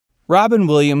Robin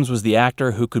Williams was the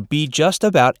actor who could be just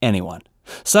about anyone.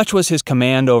 Such was his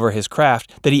command over his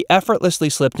craft that he effortlessly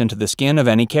slipped into the skin of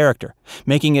any character,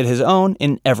 making it his own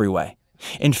in every way.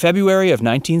 In February of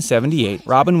 1978,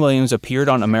 Robin Williams appeared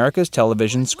on America's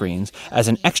television screens as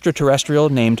an extraterrestrial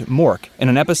named Mork in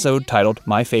an episode titled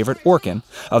My Favorite Orkan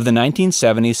of the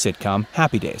 1970s sitcom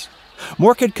Happy Days.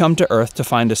 Mork had come to Earth to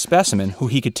find a specimen who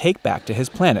he could take back to his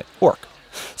planet, Ork.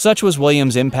 Such was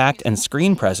Williams' impact and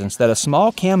screen presence that a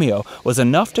small cameo was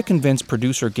enough to convince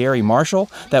producer Garry Marshall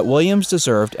that Williams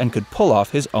deserved and could pull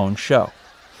off his own show.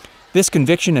 This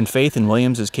conviction and faith in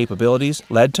Williams' capabilities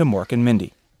led to Mork and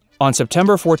Mindy. On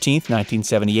September 14,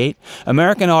 1978,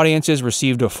 American audiences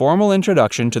received a formal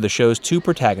introduction to the show's two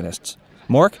protagonists,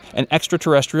 Mork, an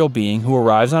extraterrestrial being who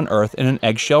arrives on Earth in an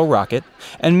eggshell rocket,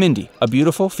 and Mindy, a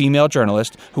beautiful female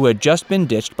journalist who had just been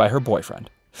ditched by her boyfriend.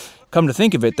 Come to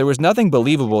think of it, there was nothing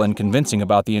believable and convincing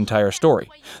about the entire story.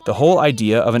 The whole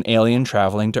idea of an alien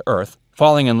traveling to Earth,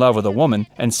 falling in love with a woman,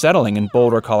 and settling in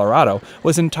Boulder, Colorado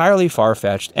was entirely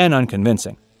far-fetched and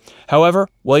unconvincing. However,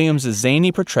 Williams'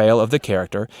 zany portrayal of the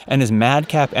character and his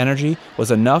madcap energy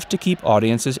was enough to keep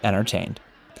audiences entertained.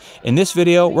 In this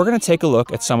video, we're going to take a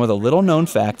look at some of the little-known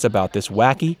facts about this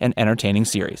wacky and entertaining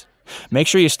series. Make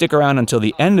sure you stick around until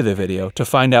the end of the video to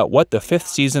find out what the 5th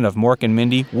season of Mork and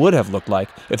Mindy would have looked like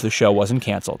if the show wasn't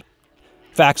canceled.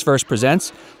 Facts First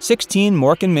presents 16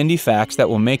 Mork and Mindy facts that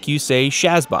will make you say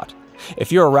Shazbot.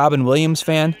 If you're a Robin Williams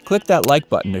fan, click that like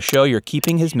button to show you're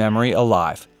keeping his memory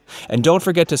alive. And don't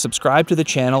forget to subscribe to the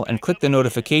channel and click the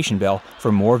notification bell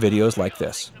for more videos like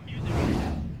this.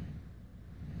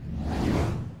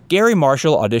 Garry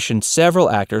Marshall auditioned several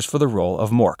actors for the role of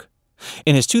Mork.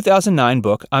 In his 2009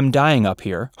 book, I'm Dying Up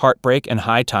Here, Heartbreak and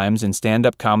High Times in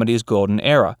Stand-Up Comedy's Golden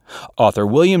Era, author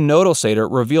William Nodelsater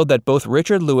revealed that both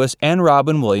Richard Lewis and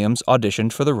Robin Williams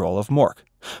auditioned for the role of Mork.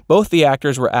 Both the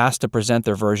actors were asked to present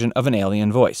their version of an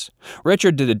alien voice.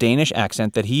 Richard did a Danish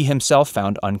accent that he himself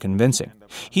found unconvincing.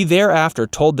 He thereafter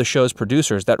told the show's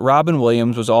producers that Robin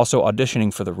Williams was also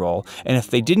auditioning for the role, and if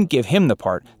they didn't give him the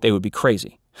part, they would be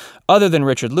crazy. Other than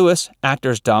Richard Lewis,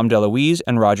 actors Dom DeLuise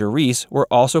and Roger Rees were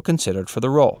also considered for the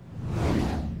role.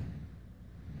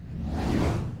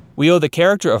 We owe the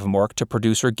character of Mork to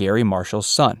producer Garry Marshall's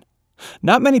son.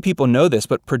 Not many people know this,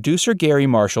 but producer Garry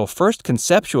Marshall first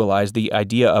conceptualized the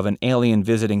idea of an alien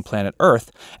visiting planet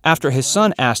Earth after his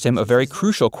son asked him a very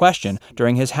crucial question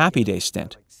during his Happy Days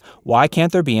stint. Why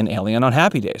can't there be an alien on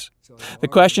Happy Days? The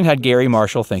question had Garry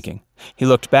Marshall thinking. He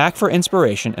looked back for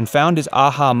inspiration and found his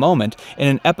aha moment in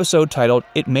an episode titled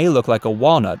It May Look Like a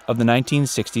Walnut of the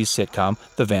 1960s sitcom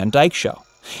The Van Dyke Show.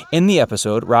 In the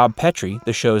episode, Rob Petrie,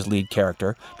 the show's lead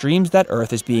character, dreams that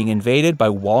Earth is being invaded by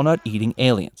walnut-eating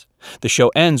aliens. The show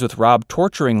ends with Rob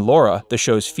torturing Laura, the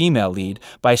show's female lead,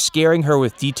 by scaring her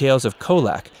with details of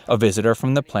Kolak, a visitor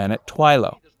from the planet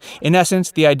Twilo. In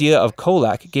essence, the idea of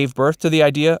Kolak gave birth to the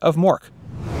idea of Mork.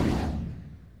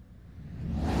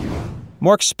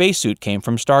 Mork's spacesuit came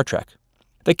from Star Trek.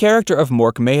 The character of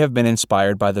Mork may have been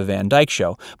inspired by the Van Dyke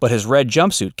Show, but his red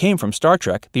jumpsuit came from Star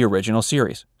Trek, the original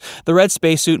series. The red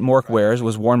spacesuit Mork wears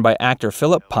was worn by actor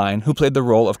Philip Pine, who played the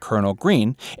role of Colonel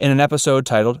Green in an episode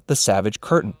titled The Savage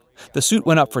Curtain. The suit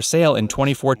went up for sale in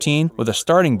 2014 with a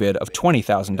starting bid of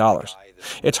 $20,000.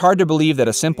 It's hard to believe that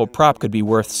a simple prop could be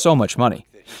worth so much money.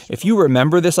 If you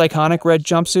remember this iconic red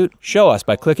jumpsuit, show us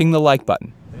by clicking the like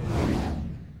button.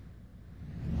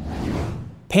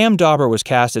 Pam Dawber was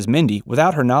cast as Mindy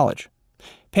without her knowledge.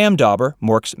 Pam Dawber,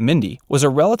 Mork's Mindy, was a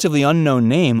relatively unknown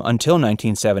name until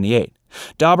 1978.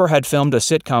 Dawber had filmed a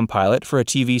sitcom pilot for a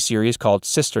TV series called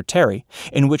Sister Terry,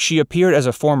 in which she appeared as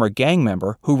a former gang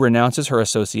member who renounces her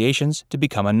associations to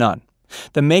become a nun.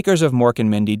 The makers of Mork and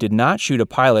Mindy did not shoot a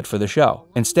pilot for the show.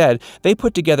 Instead, they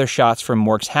put together shots from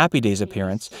Mork's Happy Days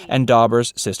appearance and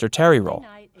Dawber's Sister Terry role.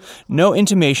 No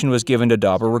intimation was given to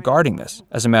Dawber regarding this.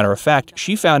 As a matter of fact,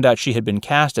 she found out she had been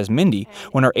cast as Mindy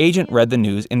when her agent read the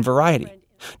news in Variety.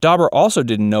 Dawber also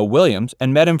didn't know Williams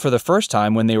and met him for the first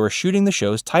time when they were shooting the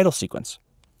show's title sequence.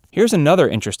 Here's another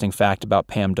interesting fact about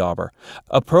Pam Dawber.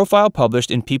 A profile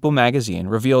published in People magazine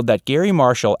revealed that Garry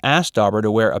Marshall asked Dawber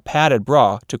to wear a padded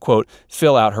bra to, quote,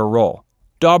 fill out her role.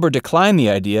 Dawber declined the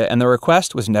idea and the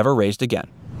request was never raised again.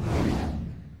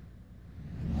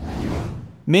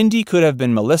 Mindy could have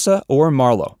been Melissa or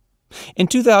Marlo. In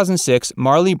 2006,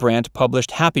 Marley Brandt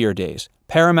published Happier Days,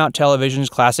 Paramount Television's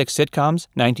classic sitcoms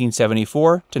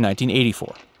 1974 to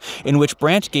 1984, in which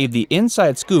Brandt gave the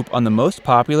inside scoop on the most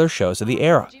popular shows of the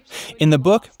era. In the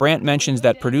book, Brandt mentions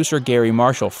that producer Garry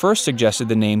Marshall first suggested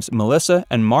the names Melissa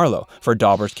and Marlo for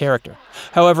Dawber's character.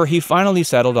 However, he finally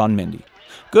settled on Mindy.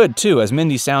 Good, too, as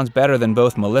Mindy sounds better than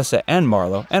both Melissa and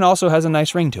Marlo and also has a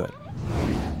nice ring to it.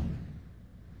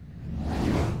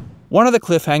 One of the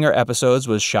cliffhanger episodes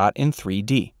was shot in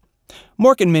 3D.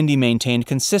 Mork and Mindy maintained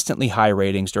consistently high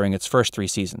ratings during its first 3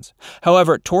 seasons.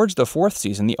 However, towards the 4th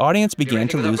season, the audience began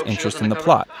to lose interest in the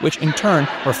plot, which in turn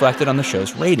reflected on the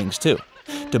show's ratings, too.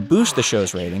 To boost the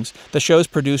show's ratings, the show's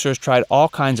producers tried all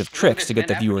kinds of tricks to get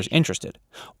the viewers interested.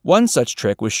 One such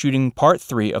trick was shooting part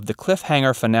 3 of the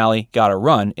cliffhanger finale Gotta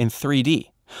Run in 3D.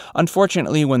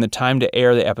 Unfortunately, when the time to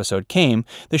air the episode came,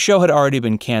 the show had already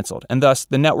been canceled, and thus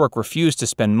the network refused to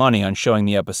spend money on showing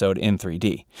the episode in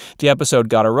 3D. The episode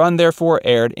Gotta Run, therefore,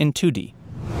 aired in 2D.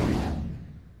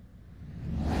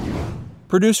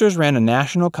 Producers ran a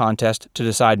national contest to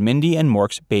decide Mindy and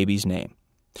Mork's baby's name.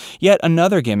 Yet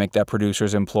another gimmick that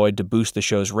producers employed to boost the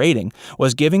show's rating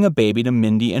was giving a baby to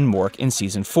Mindy and Mork in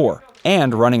Season 4,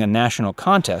 and running a national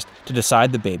contest to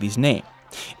decide the baby's name.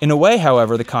 In a way,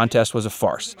 however, the contest was a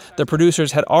farce. The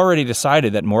producers had already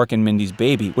decided that Mork and Mindy's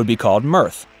baby would be called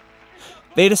Mirth.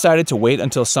 They decided to wait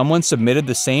until someone submitted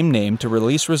the same name to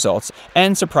release results,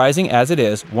 and surprising as it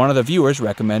is, one of the viewers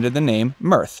recommended the name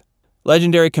Mirth.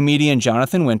 Legendary comedian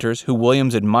Jonathan Winters, who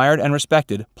Williams admired and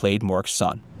respected, played Mork's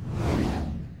son.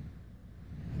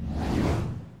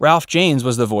 Ralph Janes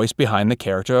was the voice behind the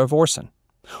character of Orson.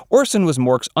 Orson was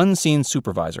Mork's unseen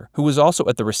supervisor, who was also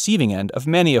at the receiving end of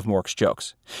many of Mork's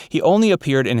jokes. He only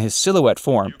appeared in his silhouette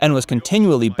form and was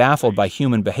continually baffled by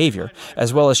human behavior,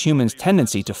 as well as humans'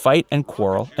 tendency to fight and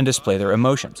quarrel and display their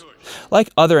emotions.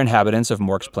 Like other inhabitants of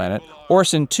Mork's planet,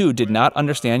 Orson too did not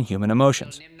understand human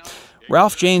emotions.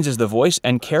 Ralph Janes is the voice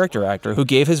and character actor who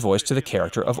gave his voice to the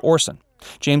character of Orson.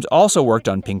 James also worked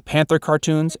on Pink Panther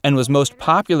cartoons and was most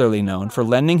popularly known for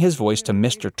lending his voice to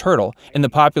Mr. Turtle in the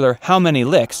popular How Many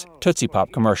Licks Tootsie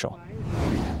Pop commercial.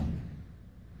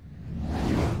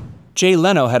 Jay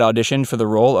Leno had auditioned for the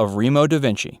role of Remo da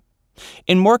Vinci.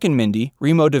 In Mork and Mindy,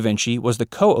 Remo da Vinci was the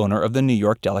co-owner of the New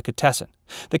York delicatessen.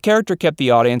 The character kept the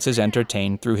audiences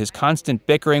entertained through his constant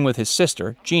bickering with his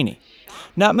sister, Jeannie.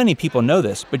 Not many people know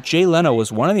this, but Jay Leno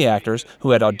was one of the actors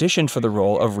who had auditioned for the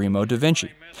role of Remo da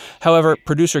Vinci. However,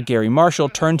 producer Garry Marshall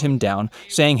turned him down,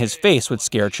 saying his face would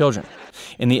scare children.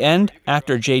 In the end,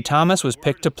 actor Jay Thomas was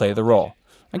picked to play the role.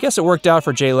 I guess it worked out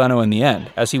for Jay Leno in the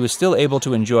end, as he was still able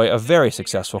to enjoy a very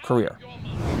successful career.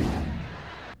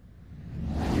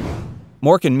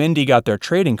 Mork and Mindy got their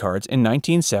trading cards in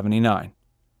 1979.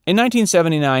 In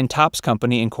 1979, Topps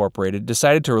Company Incorporated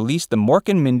decided to release the Mork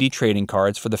and Mindy trading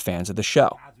cards for the fans of the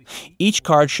show. Each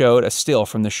card showed a still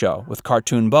from the show, with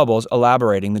cartoon bubbles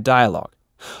elaborating the dialogue.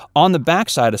 On the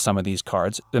backside of some of these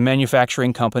cards, the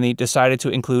manufacturing company decided to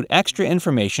include extra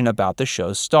information about the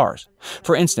show's stars.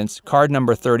 For instance, card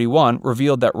number 31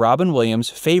 revealed that Robin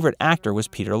Williams' favorite actor was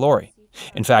Peter Lorre.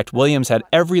 In fact, Williams had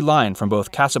every line from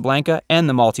both Casablanca and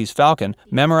The Maltese Falcon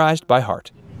memorized by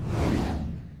heart.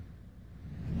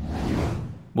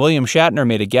 William Shatner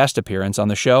made a guest appearance on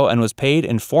the show and was paid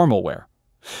in formal wear.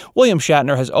 William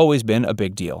Shatner has always been a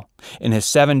big deal. In his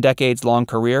 7-decades-long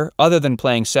career, other than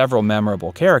playing several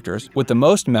memorable characters, with the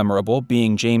most memorable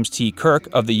being James T. Kirk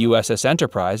of the USS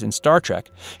Enterprise in Star Trek,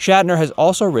 Shatner has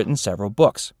also written several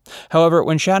books. However,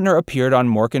 when Shatner appeared on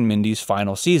Mork and Mindy's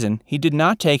final season, he did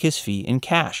not take his fee in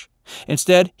cash.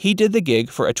 Instead, he did the gig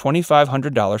for a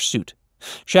 $2,500 suit.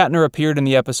 Shatner appeared in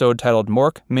the episode titled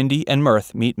Mork, Mindy, and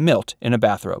Mirth Meet Milt in a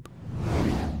bathrobe.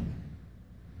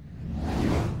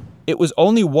 It was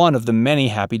only one of the many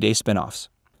Happy Days spin-offs.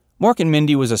 Mork and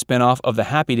Mindy was a spin-off of the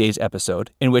Happy Days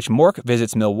episode in which Mork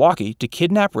visits Milwaukee to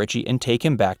kidnap Richie and take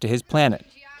him back to his planet.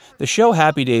 The show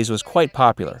Happy Days was quite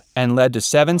popular and led to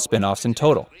 7 spin-offs in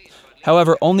total.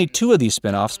 However, only 2 of these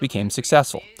spin-offs became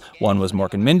successful. One was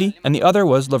Mork and Mindy, and the other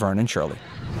was Laverne and Shirley.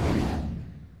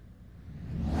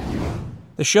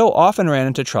 The show often ran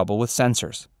into trouble with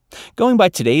censors. Going by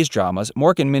today's dramas,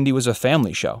 Mork and Mindy was a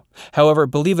family show. However,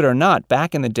 believe it or not,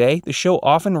 back in the day, the show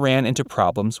often ran into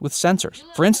problems with censors.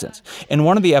 For instance, in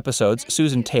one of the episodes,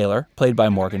 Susan Taylor, played by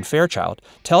Morgan Fairchild,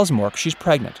 tells Mork she's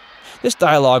pregnant. This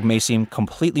dialogue may seem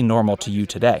completely normal to you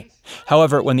today.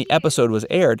 However, when the episode was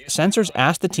aired, censors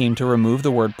asked the team to remove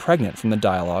the word pregnant from the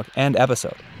dialogue and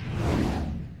episode.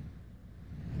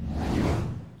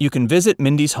 You can visit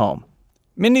Mindy's home.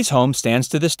 Mindy's home stands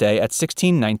to this day at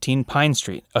 1619 Pine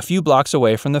Street, a few blocks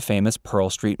away from the famous Pearl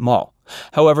Street Mall.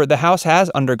 However, the house has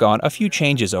undergone a few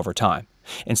changes over time.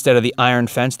 Instead of the iron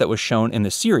fence that was shown in the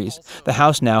series, the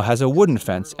house now has a wooden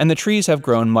fence, and the trees have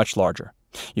grown much larger.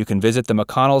 You can visit the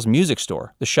McConnell's Music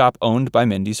Store, the shop owned by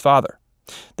Mindy's father.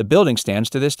 The building stands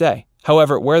to this day.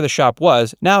 However, where the shop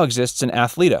was now exists an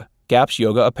Athleta, Gap's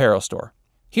yoga apparel store.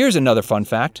 Here's another fun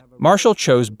fact. Marshall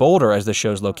chose Boulder as the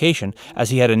show's location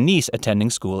as he had a niece attending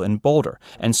school in Boulder,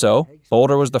 and so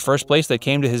Boulder was the first place that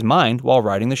came to his mind while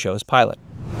writing the show's pilot.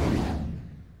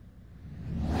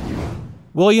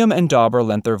 William and Dawber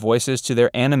lent their voices to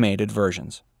their animated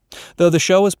versions. Though the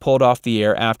show was pulled off the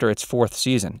air after its 4th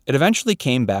season, it eventually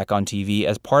came back on TV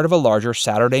as part of a larger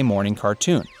Saturday morning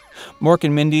cartoon, Mork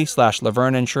Mindy /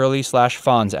 Laverne and Shirley /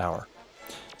 Fonz Hour.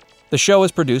 The show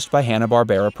was produced by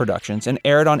Hanna-Barbera Productions and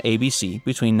aired on ABC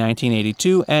between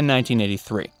 1982 and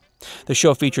 1983. The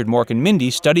show featured Mork and Mindy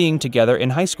studying together in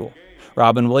high school.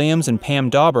 Robin Williams and Pam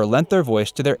Dawber lent their voice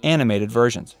to their animated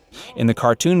versions. In the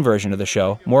cartoon version of the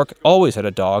show, Mork always had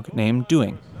a dog named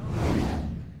Doing.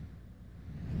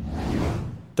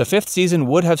 The 5th season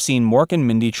would have seen Mork and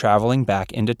Mindy traveling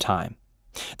back into time.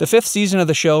 The 5th season of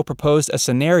the show proposed a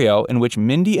scenario in which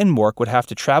Mindy and Mork would have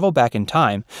to travel back in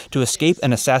time to escape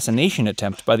an assassination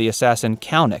attempt by the assassin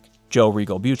Kalnick, Joe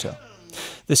Regal Buto.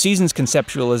 The season's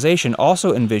conceptualization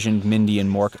also envisioned Mindy and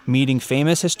Mork meeting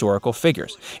famous historical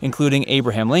figures, including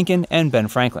Abraham Lincoln and Ben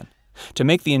Franklin. To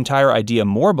make the entire idea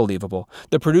more believable,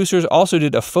 the producers also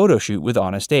did a photo shoot with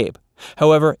Honest Abe.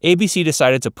 However, ABC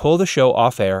decided to pull the show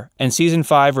off air, and Season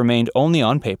 5 remained only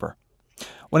on paper.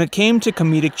 When it came to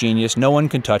comedic genius, no one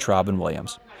could touch Robin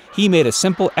Williams. He made a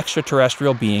simple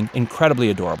extraterrestrial being incredibly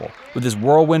adorable, with his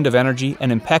whirlwind of energy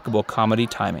and impeccable comedy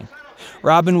timing.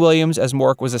 Robin Williams as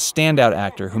Mork was a standout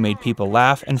actor who made people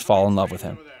laugh and fall in love with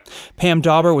him. Pam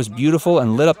Dawber was beautiful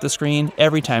and lit up the screen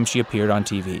every time she appeared on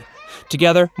TV.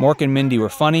 Together, Mork and Mindy were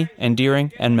funny,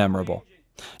 endearing, and memorable.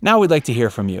 Now we'd like to hear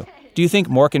from you. Do you think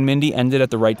Mork and Mindy ended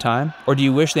at the right time, or do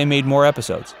you wish they made more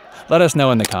episodes? Let us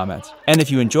know in the comments. And if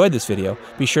you enjoyed this video,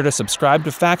 be sure to subscribe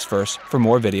to Facts First for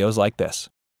more videos like this.